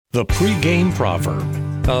The pregame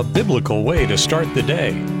proverb, a biblical way to start the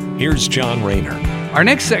day. Here's John Rayner. Our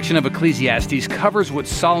next section of Ecclesiastes covers what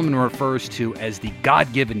Solomon refers to as the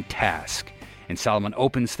God-given task. And Solomon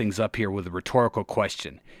opens things up here with a rhetorical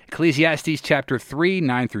question. Ecclesiastes chapter 3,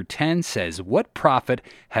 9 through 10 says, "What profit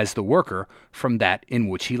has the worker from that in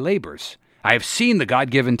which he labors? I have seen the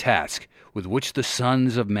God-given task with which the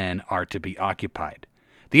sons of men are to be occupied."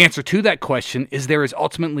 The answer to that question is there is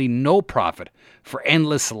ultimately no profit for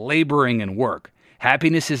endless laboring and work.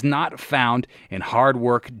 Happiness is not found in hard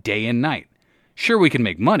work day and night. Sure, we can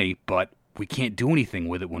make money, but we can't do anything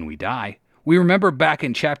with it when we die. We remember back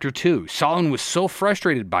in chapter 2, Solomon was so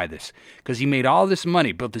frustrated by this because he made all this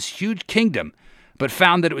money, built this huge kingdom, but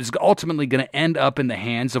found that it was ultimately going to end up in the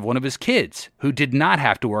hands of one of his kids, who did not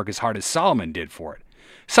have to work as hard as Solomon did for it.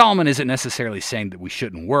 Solomon isn't necessarily saying that we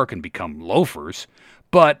shouldn't work and become loafers,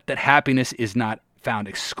 but that happiness is not found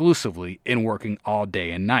exclusively in working all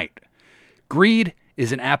day and night. Greed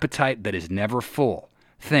is an appetite that is never full.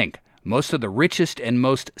 Think, most of the richest and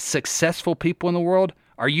most successful people in the world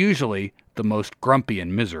are usually the most grumpy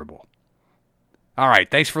and miserable. All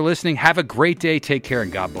right, thanks for listening. Have a great day. Take care,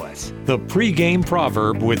 and God bless. The pregame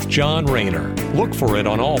proverb with John Rayner. Look for it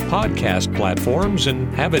on all podcast platforms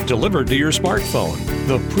and have it delivered to your smartphone.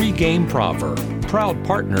 The pregame proverb. Proud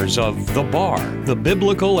partners of The Bar, the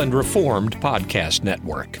Biblical and Reformed Podcast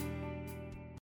Network.